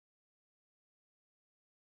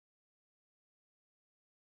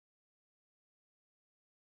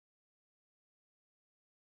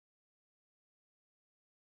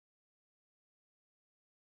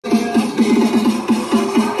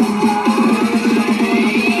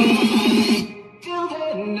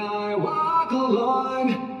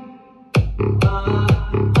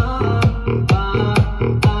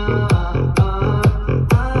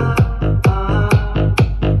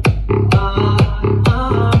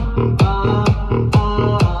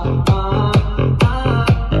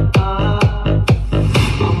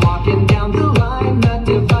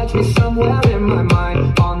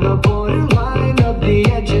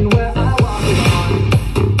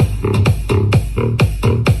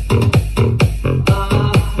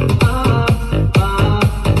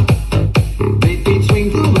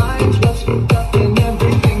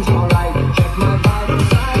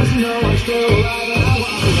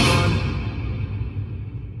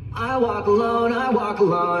I walk alone, I walk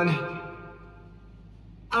alone.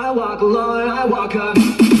 I walk alone, I walk up.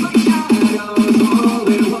 My shadow's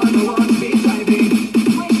only one that walks beside me.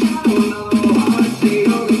 My shadow, no heart's the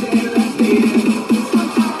only thing that's beating.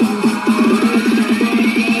 Sometimes I wish someone could look at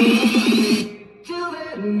me. Till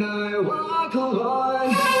then I walk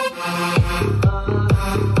alone.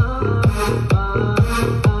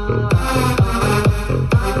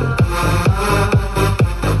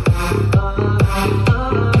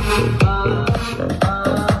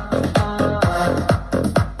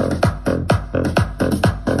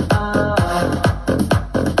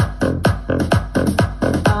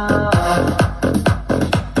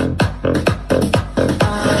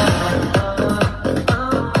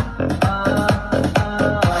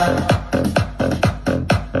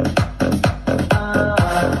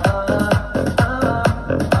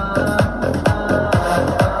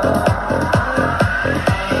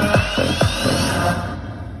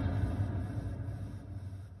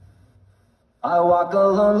 I walk a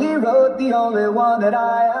lonely road, the only one that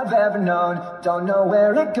I have ever known. Don't know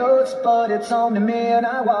where it goes, but it's home to me and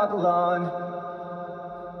I walk alone.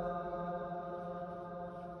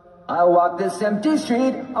 I walk this empty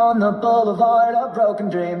street on the boulevard of broken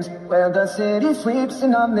dreams, where the city sleeps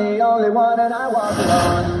and I'm the only one and I walk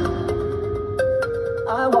alone.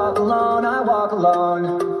 I walk alone, I walk alone.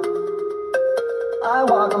 I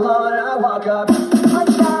walk alone and I walk up. My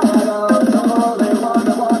shadow's the only one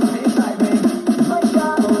that walks beside me. My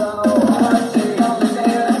shadow, no heart's the only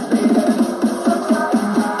thing that's beating.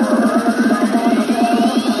 Sometimes I wish someone would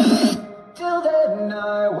find me. Till then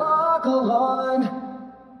I walk alone.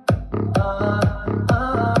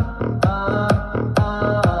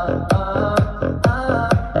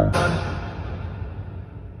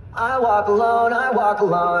 I walk alone, I walk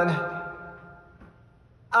alone.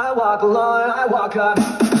 I walk alone, I walk up.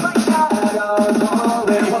 My shadow's the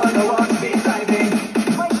only one that walks beside me.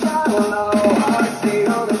 My shadow, no heart's the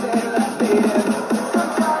only thing that's beating.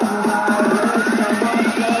 Sometimes I wish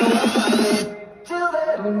someone would find me. Till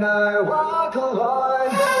then I walk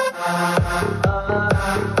alone.